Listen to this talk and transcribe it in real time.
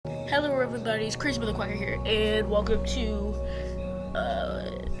Hello everybody, it's Crazy the Quacker here, and welcome to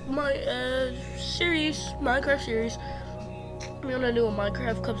my series, Minecraft series. We're gonna do a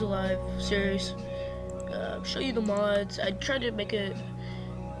Minecraft Comes Alive series. Show you the mods. I tried to make it,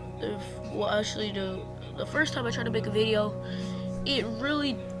 the first time I tried to make a video, it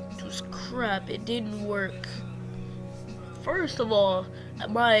really was crap. It didn't work. First of all,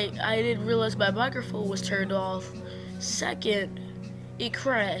 I didn't realize my microphone was turned off. Second, it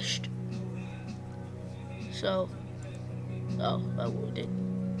crashed. So, I did.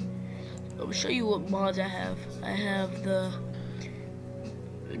 I'm gonna show you what mods I have. I have the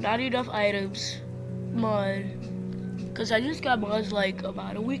not enough items mod, because I just got mods like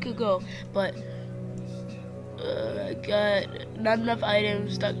about a week ago, but I got not enough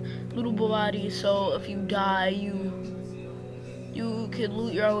items, that little body, so if you die, you can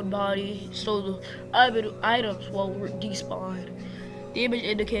loot your own body, so the items won't despawn. Damage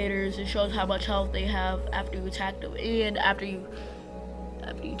indicators, it shows how much health they have after you attack them, and after you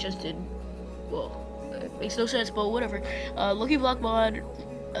just did, well, it makes no sense, but whatever. Lucky Block mod,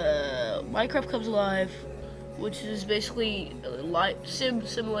 Minecraft Comes Alive, which is basically life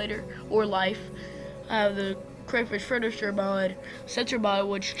simulator or life. I have the Crayfish Furniture mod, Sensor mod,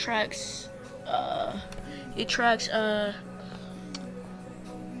 which tracks,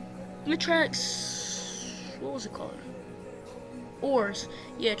 what was it called? Ores.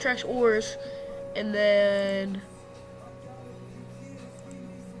 Yeah, it tracks ores, and then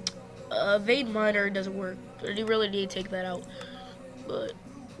Vein Miner doesn't work. You really need to take that out. But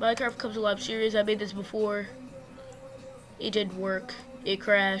Minecraft Comes Alive series, I made this before. It didn't work. It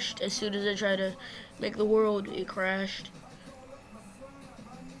crashed. As soon as I tried to make the world, it crashed.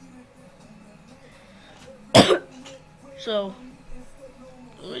 So,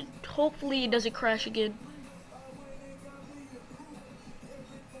 hopefully it doesn't crash again.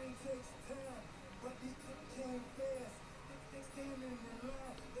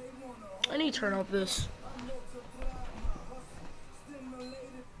 I need to turn off this.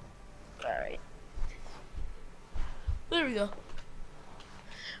 Alright. There we go.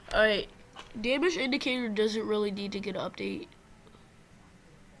 Alright. Damage indicator doesn't really need to get an update.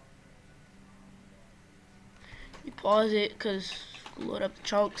 You pause it because load up the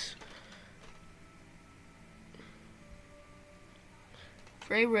chunks.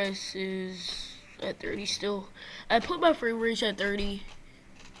 Frame rate is at 30 still. I put my frame rate at 30.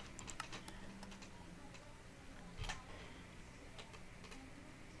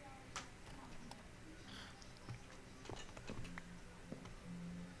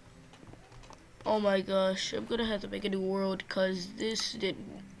 Oh my gosh, I'm gonna have to make a new world because this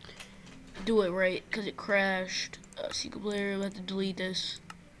didn't do it right because it crashed. Single player, I have to delete this.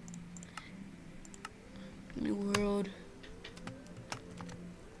 New world.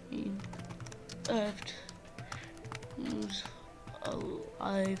 Left. Use a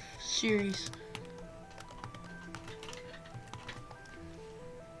live series.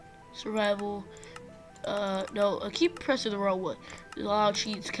 Survival. No, I keep pressing the wrong one. There's a lot of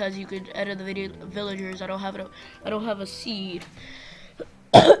cheats because you can edit the video villagers. I don't have a seed.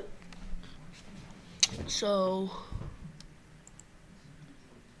 So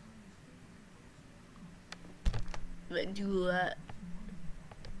then do that.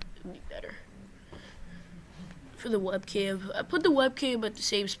 It'd be better. For the webcam, I put the webcam at the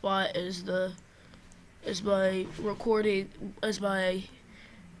same spot as my recording, as my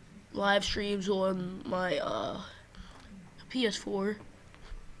live streams on my PS4.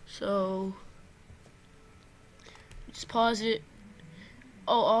 So just pause it.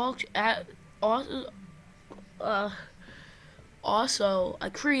 Oh, also, I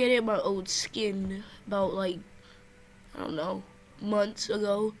created my own skin about, like, I don't know, months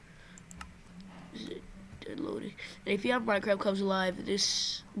ago. Is it loading? And if you have Minecraft Comes Alive,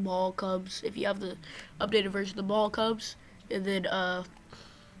 this ball comes. If you have the updated version, the ball comes. And then,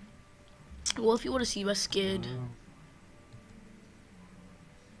 well, if you want to see my skin,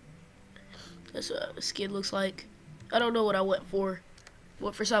 that's what a skin looks like. I don't know what I went for.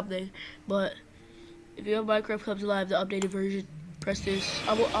 Went for something, but if you have Minecraft Comes Alive, the updated version, press this.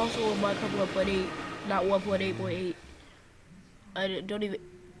 I will also on Minecraft 1.8, not 1.8.8. I don't even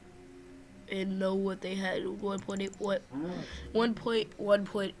know what they had. 1.8, what?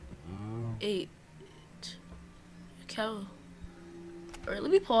 1.1.8. Cow. Alright,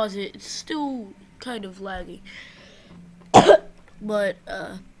 let me pause it. It's still kind of laggy. But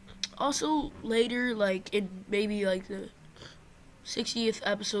also later, like in maybe like the 60th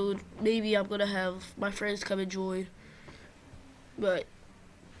episode, maybe I'm gonna have my friends come and join. But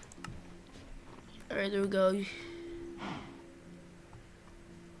alright, there we go.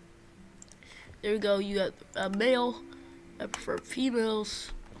 There we go. You got a male. I prefer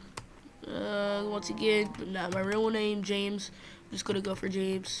females. Once again, not my real name, James. I'm just gonna go for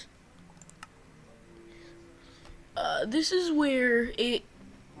James. This is where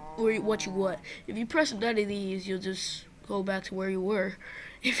what you want. If you press none of these, you'll just go back to where you were.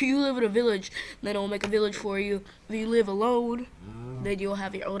 If you live in a village, then it'll make a village for you. If you live alone, then you'll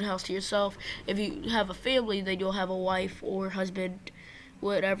have your own house to yourself. If you have a family, then you'll have a wife or husband,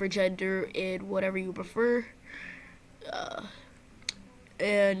 whatever gender and whatever you prefer.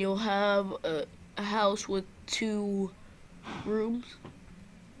 And you'll have a house with 2 rooms.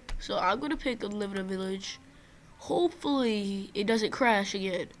 So I'm gonna pick live in a village. Hopefully it doesn't crash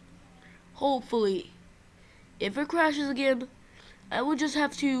again. Hopefully. If it crashes again, I will just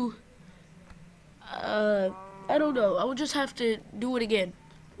have to I don't know. I would just have to do it again.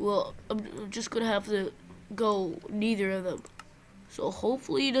 Well, I'm just gonna have to go neither of them. So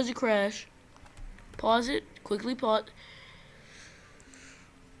hopefully it doesn't crash. Pause it. Quickly pause.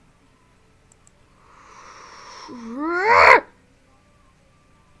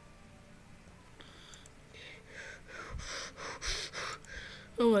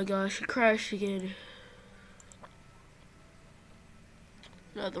 Oh my gosh, it crashed again.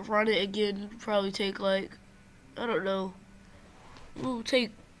 Now to run it again would probably take like, I don't know. It will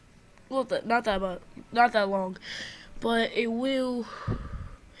take, well, not that long, but it will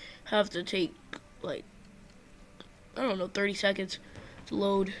have to take like, I don't know, 30 seconds to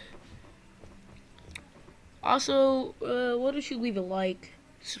load. Also, why don't you leave a like,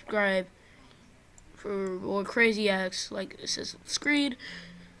 subscribe for more crazy acts like it says on the screen.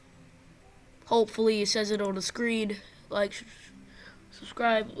 Hopefully it says it on the screen. Like,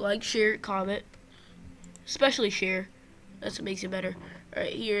 subscribe, like, share, comment. Especially share. That's what makes it better.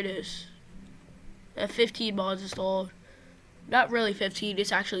 Alright, here it is. I have 15 mods installed. Not really 15,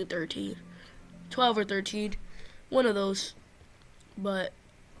 it's actually 13. 12 or 13. One of those. But,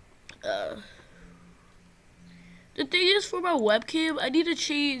 the thing is, for my webcam, I need to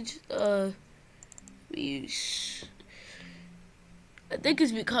change, I think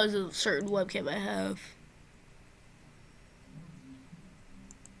it's because of a certain webcam I have.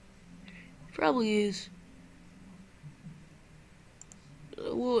 Probably is.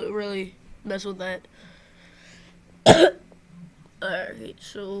 I won't really mess with that. Alright,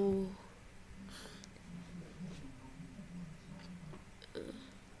 so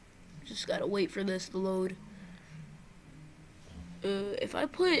just gotta wait for this to load. If I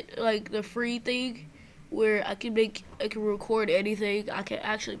put like the free thing where I can record anything, I can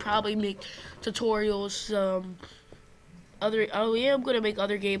actually probably make tutorials. I am gonna make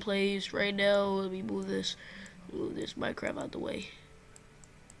other gameplays right now. Let me move this Minecraft out the way.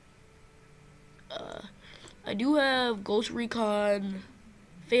 I do have Ghost Recon,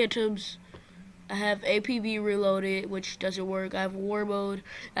 Phantoms. I have APB Reloaded, which doesn't work. I have War Mode.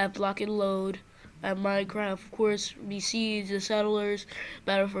 I have Block and Load. I have Minecraft, of course, Besiege, The Settlers,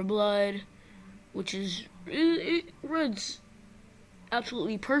 Battle for Blood, which is, it runs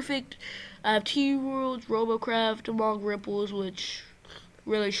absolutely perfect. I have Team Worlds, Robocraft, Among Ripples, which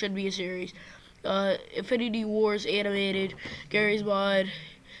really should be a series. Infinity Wars Animated, Gary's Mod,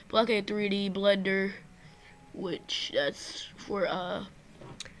 Blockade 3D, Blender, which that's for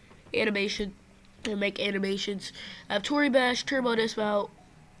animation, to make animations. I have Tory Bash, Turbo Dismount,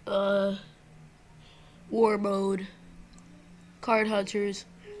 War Mode, Card Hunters,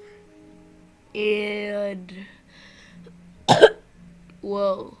 and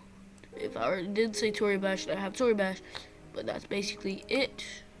well, if I didn't say Tory Bash, I have Tory Bash, but that's basically it.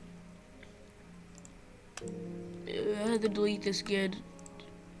 I had to delete this again.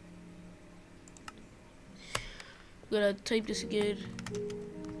 I'm gonna type this again.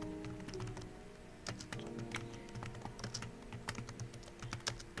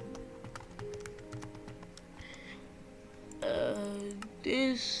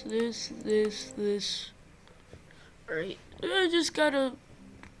 This. Alright, I just gotta.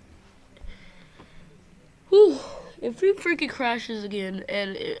 Whew. If it freaking crashes again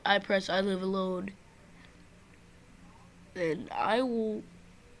and I press I live alone, then I will.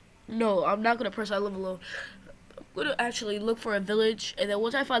 No, I'm not gonna press I live alone. I'm gonna actually look for a village, and then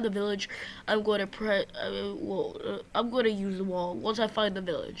once I find the village, I'm gonna press. I'm gonna use the wall once I find the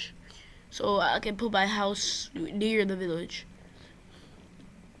village, so I can put my house near the village.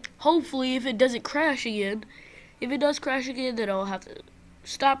 Hopefully, if it doesn't crash again, if it does crash again, then I'll have to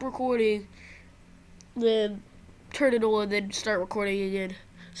stop recording, then turn it on, then start recording again.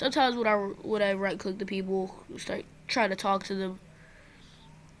 Sometimes when I right click the people, start trying to talk to them,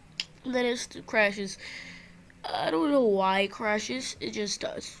 then it crashes. I don't know why it crashes, it just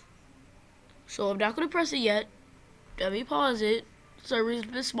does. So I'm not gonna press it yet. Let me pause it. Some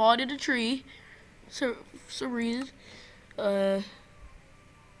reason it spawned in a tree. Some reason. Really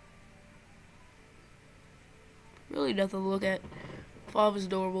nothing to look at. Font is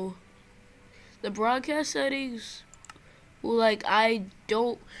normal. The broadcast settings. Well, like, I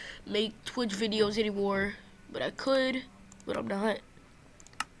don't make Twitch videos anymore, but I could, but I'm not.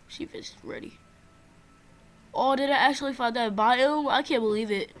 See if it's ready. Oh, did I actually find that biome? I can't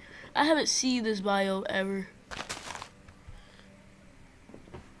believe it. I haven't seen this biome ever.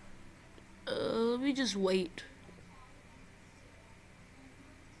 Let me just wait.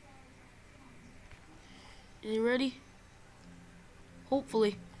 Is it ready?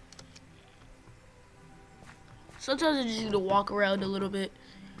 Hopefully. Sometimes I just need to walk around a little bit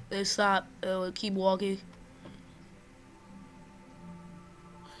and stop and keep walking.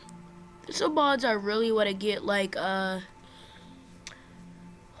 Some mods I really want to get, like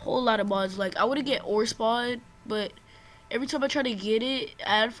whole lot of mods. Like, I want to get ore spawn, but every time I try to get it,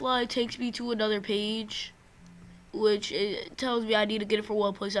 AdFly takes me to another page, which it tells me I need to get it for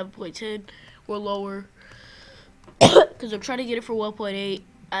 1.7.10 or lower. Because I'm trying to get it for 1.8.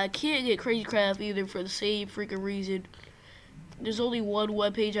 I can't get Crazy Craft either for the same freaking reason. There's only one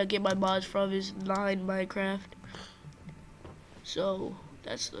webpage I get my mods from, is 9 Minecraft. So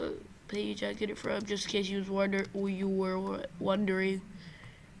that's the page I get it from, just in case you were wondering.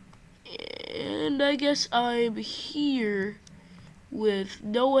 And I guess I'm here with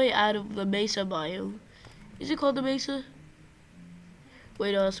no way out of the Mesa biome. Is it called the Mesa?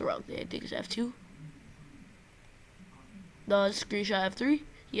 Wait, no, that's the wrong thing. I think it's F2. No, it's screenshot F3.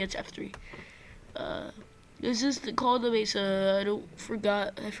 Yeah, it's F3. This is called the Mesa.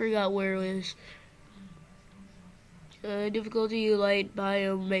 I forgot where it is. Difficulty light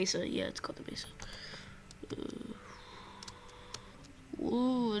biome Mesa. Yeah, it's called the Mesa.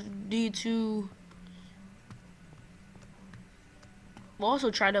 Ooh, need to. I'm also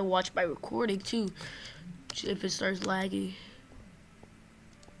trying to watch my recording too, if it starts lagging.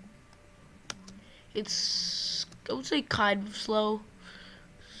 It's, I would say, kind of slow.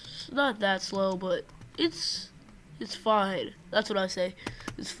 It's not that slow, but it's fine. That's what I say.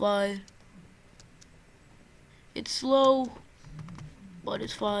 It's fine. It's slow, but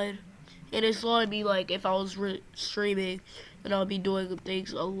it's fine. And it's slowing me, like, if I was streaming, then I'll be doing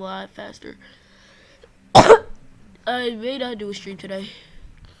things a lot faster. I may not do a stream today.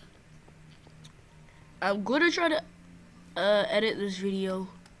 I'm gonna try to edit this video,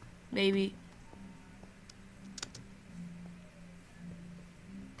 maybe.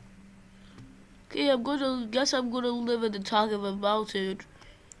 Okay, I'm gonna live at the top of a mountain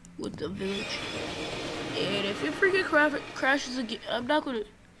with the village. And if it freaking crashes again,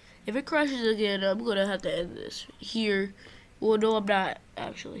 if it crashes again, I'm gonna have to end this here. Well, no, I'm not,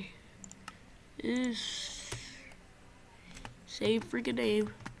 actually. Same freaking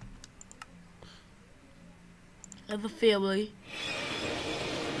name. I have a family.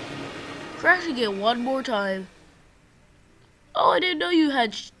 Crash again one more time. Oh, I didn't know you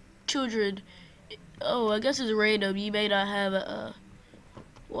had children. Oh, I guess it's random. You may not have a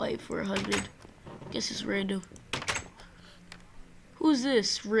wife or a husband. I guess it's random. Who's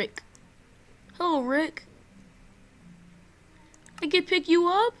this? Rick. Hello, Rick. I can pick you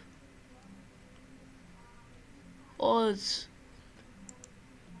up? Oh, it's...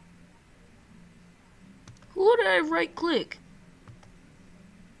 Who did I right click?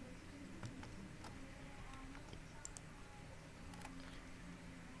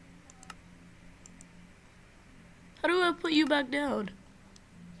 How do I put you back down?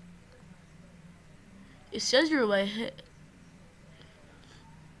 It says you're in my head.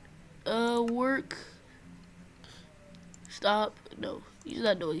 Work. Stop. No, he's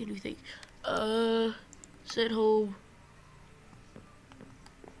not doing anything. Sit home.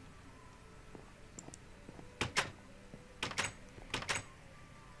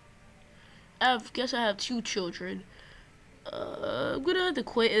 I guess I have 2 children. I'm gonna have to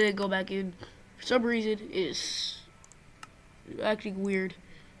quit and then go back in. For some reason, it's acting weird.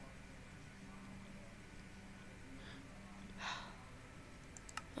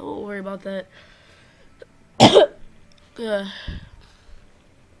 I won't worry about that.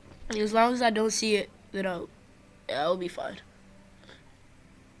 As long as I don't see it, then I'll be fine.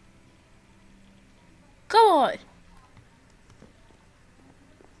 Come on.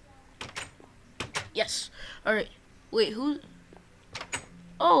 Yes. All right. Wait, who?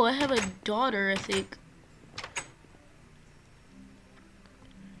 Oh, I have a daughter, I think.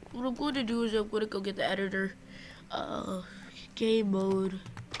 What I'm going to do is I'm going to go get the editor. Game mode.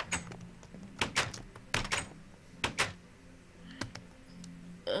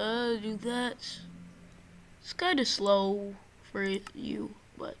 Do that. It's kind of slow for you,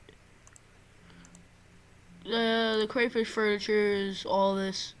 but the crayfish furniture is all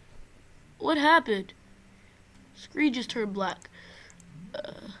this. What happened? Screen just turned black.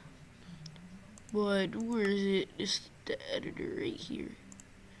 But where is it? It's the editor right here.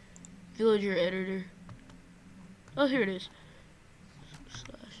 Villager editor. Oh, here it is.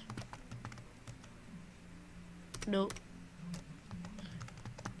 Slash. Nope.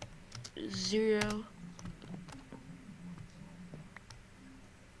 0.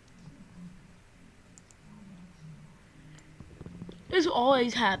 This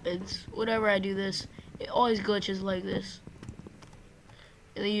always happens whenever I do this. It always glitches like this.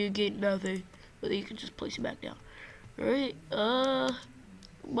 And then you get nothing. But then you can just place it back down. Alright,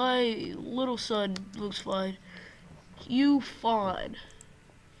 my little son looks fine. You fawn.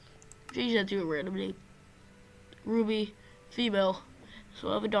 Change that to a random name. Ruby, female. So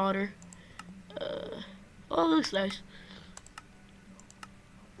I have a daughter. Oh, it looks nice.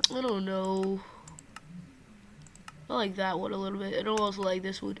 I don't know. I like that one a little bit. I don't also like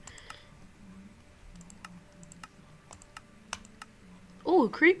this one. Oh, a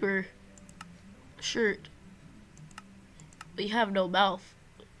creeper shirt. But you have no mouth.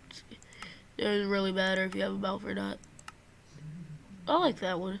 It doesn't really matter if you have a mouth or not. I like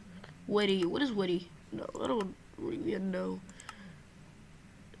that one. Witty. What is witty? No, I don't really know.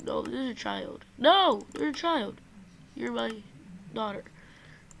 No, this is a child. No, you're a child. You're my daughter.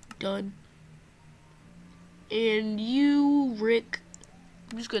 Done. And you, Rick.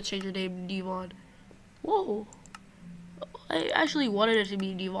 I'm just gonna change your name to Devon. Whoa. I actually wanted it to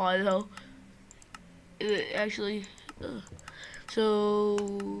be Devon though. Actually. So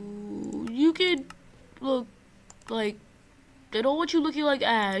you could look like. They don't want you looking like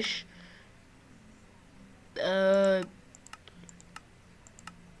Ash.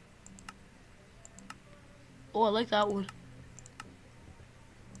 Oh, I like that one.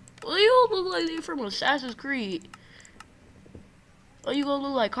 Well, you don't look like they're from Assassin's Creed. Oh, you gonna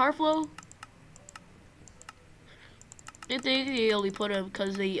look like Carflow? I think they only put him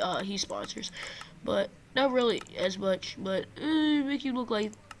because he sponsors, but not really as much. But make you look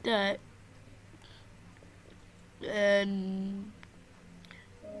like that, and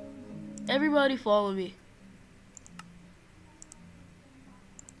everybody follow me.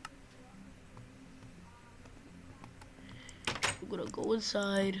 I'm gonna go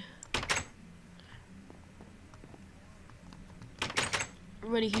inside.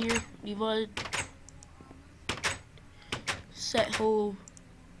 Everybody here, Devon. Set home.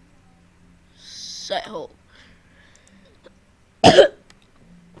 Set home.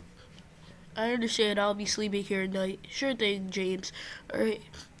 I understand. I'll be sleeping here at night. Sure thing, James. Alright.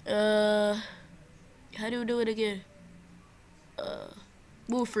 How do we do it again?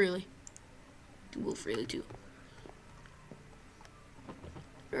 Move freely. Move freely too.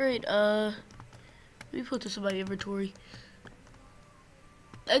 Alright, let me put this in my inventory.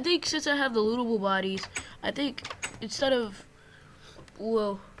 I think since I have the lootable bodies, I think instead of,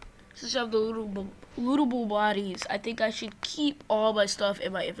 well, since I have the lootable bodies, I think I should keep all my stuff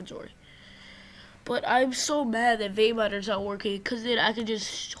in my inventory. But I'm so mad that vein miner's not working, because then I could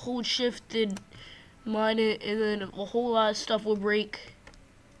just hold shift and mine it, and then a whole lot of stuff will break.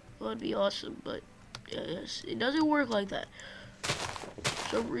 Well, that'd be awesome, but yes, it doesn't work like that.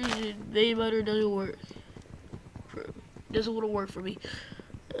 For some reason, vein miner doesn't work. Doesn't want to work for me.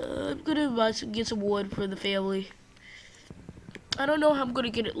 I'm gonna get some wood for the family. I don't know how I'm gonna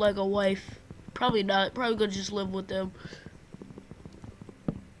get it like a wife. Probably not. Probably gonna just live with them.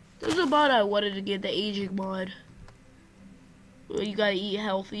 There's a mod I wanted to get, the aging mod. Where you gotta eat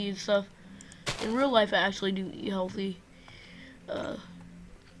healthy and stuff. In real life, I actually do eat healthy.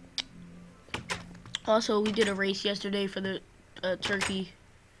 Also, we did a race yesterday for the turkey.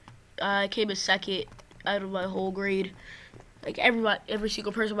 I came in second out of my whole grade. Like every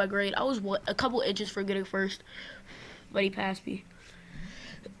single person in my grade. I was a couple inches from getting first, but he passed me.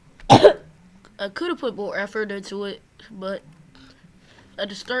 I could have put more effort into it, but at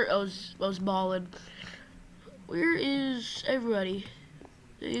the start I was balling. Where is everybody?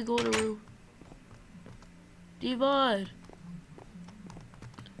 There you go in the room. Devon.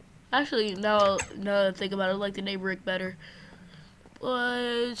 Actually, now that I think about it, I like the name Rick better. But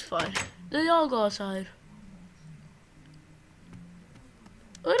it's fine. They all go outside.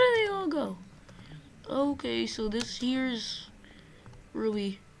 Where do they all go? Okay, so this here's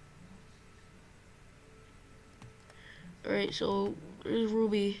Ruby. Alright, so there's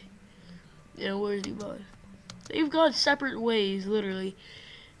Ruby. Yeah, where's Devon? They've gone separate ways, literally.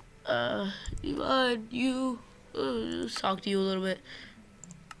 Devon, let's talk to you a little bit.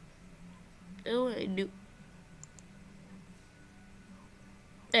 Oh, I knew.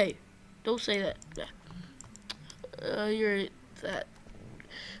 Hey, don't say that. You're that.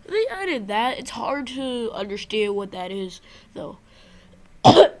 They added that. It's hard to understand what that is, though.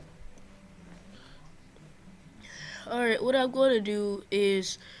 Alright, what I'm going to do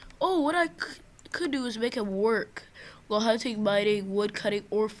is... Oh, what I could do is make him work while hunting, mining, wood cutting,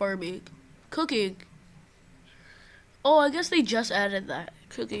 or farming. Cooking. Oh, I guess they just added that.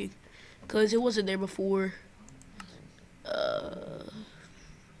 Cooking. Because it wasn't there before.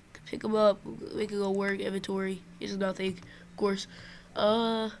 Pick him up, make it go work, inventory. Is nothing, of course.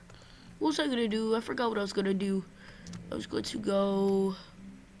 What was I gonna do? I forgot what I was gonna do. I was going to go...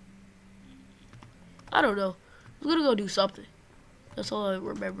 I don't know. I was gonna go do something. That's all I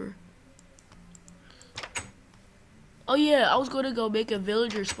remember. Oh yeah, I was gonna go make a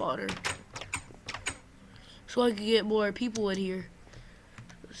villager spawner. So I could get more people in here.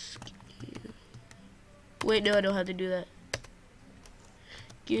 Wait, no, I don't have to do that.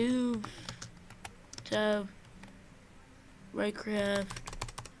 Give tab Minecraft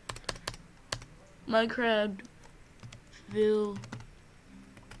Ville.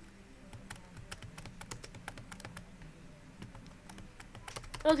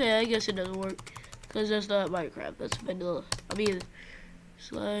 Okay, I guess it doesn't work because that's not Minecraft. That's vanilla. I mean,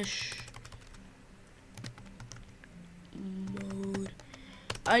 slash mode.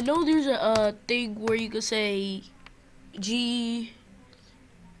 I know there's a thing where you can say G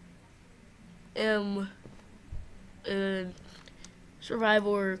M and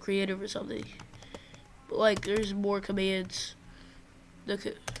survival or creative or something. But like, there's more commands.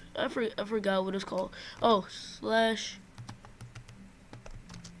 I forgot what it's called. Oh, slash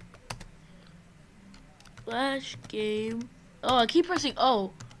game. Oh, I keep pressing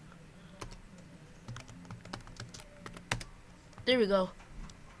O. There we go.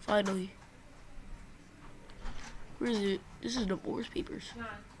 Finally. Where is it? This is the Boris papers. Nine.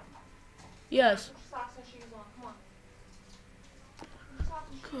 Yes. Socks and shoes on. Come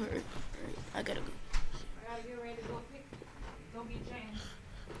on. Alright, I gotta go. I gotta get ready to go get James.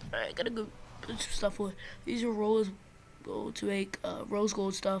 Alright, I gotta go put some stuff away. These are rose gold to make rose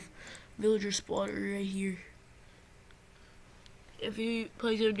gold stuff. Villager spawner right here. If you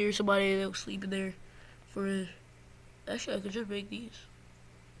place it near somebody, they'll sleep in there for... Actually, I could just make these.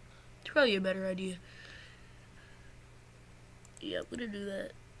 It's probably a better idea. Yeah, I'm gonna do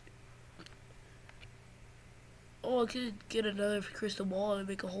that. Oh, I could get another crystal ball and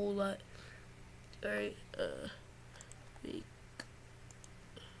make a whole lot. Alright, make...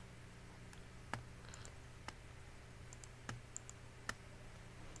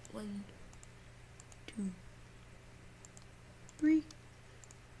 One, two, three.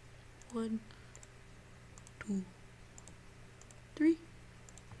 1, 2, 3.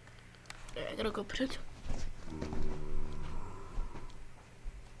 There, I gotta go put it.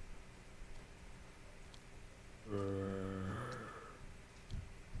 Did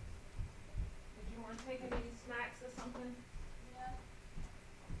you want to take any snacks or something? Yeah.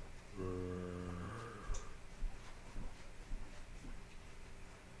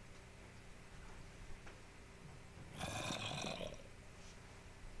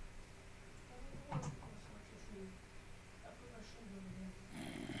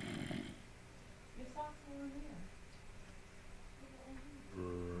 Your socks are in here.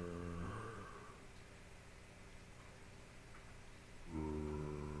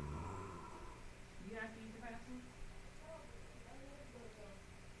 You have to use the bathroom?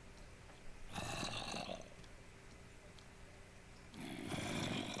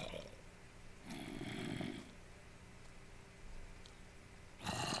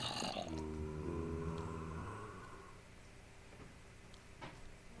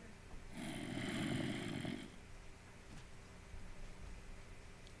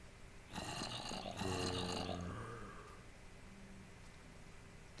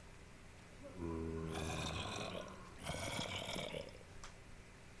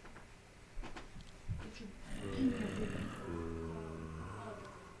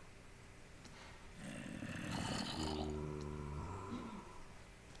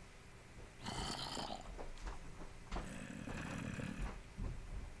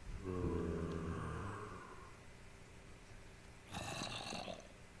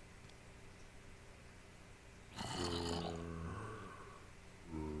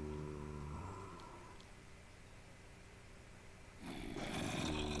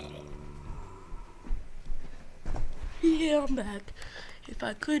 Yeah, I'm back. If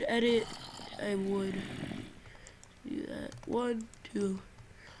I could edit, I would do that. 1, 2,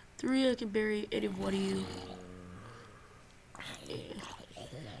 3. I can bury any one of you. Yeah.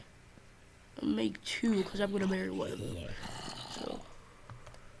 make 2 because I'm gonna marry one of them. So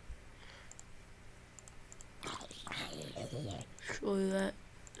show you that.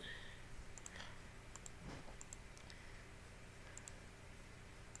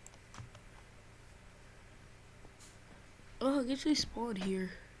 Oh, I guess they spawn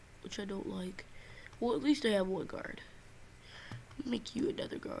here, which I don't like. Well, at least I have one guard. Make you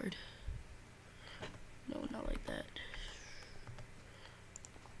another guard. No, not like that.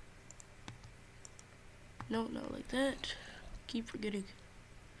 No, not like that. Keep forgetting.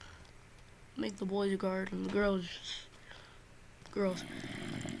 Make the boys a guard and the girls girls.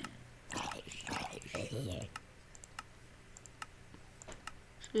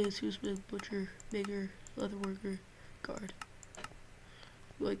 Smith, butcher, baker, leather worker, guard.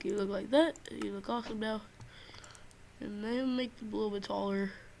 Like you look like that, you look awesome now. And then make them a little bit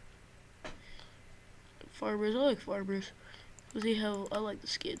taller. Farmers, I like farmers. Cause they have, I like the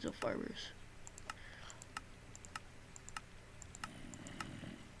skins of farmers.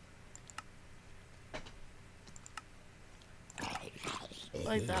 I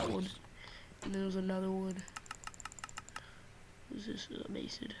like that one. And then there's another one. Who's this? A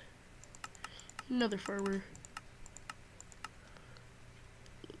mason. Another farmer.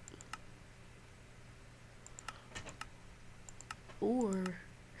 Or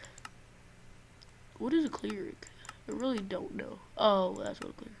what is a cleric? I really don't know. Oh, that's what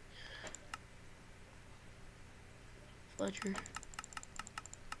a cleric. Fletcher.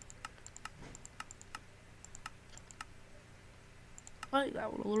 I like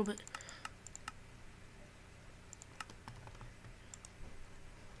that one a little bit.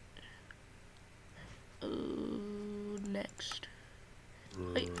 Next.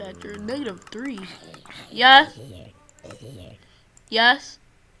 Height factor, -3. Yes. Yes.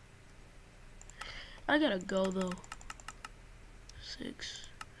 I gotta go though. 6.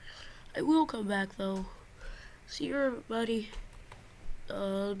 I will come back though. See you, everybody.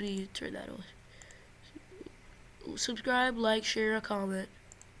 Let me turn that on. Subscribe, like, share, a comment.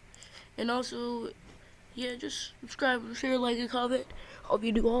 And also, yeah, just subscribe, share, like, and comment. Hope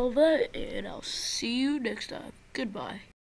you do all of that, and I'll see you next time. Goodbye.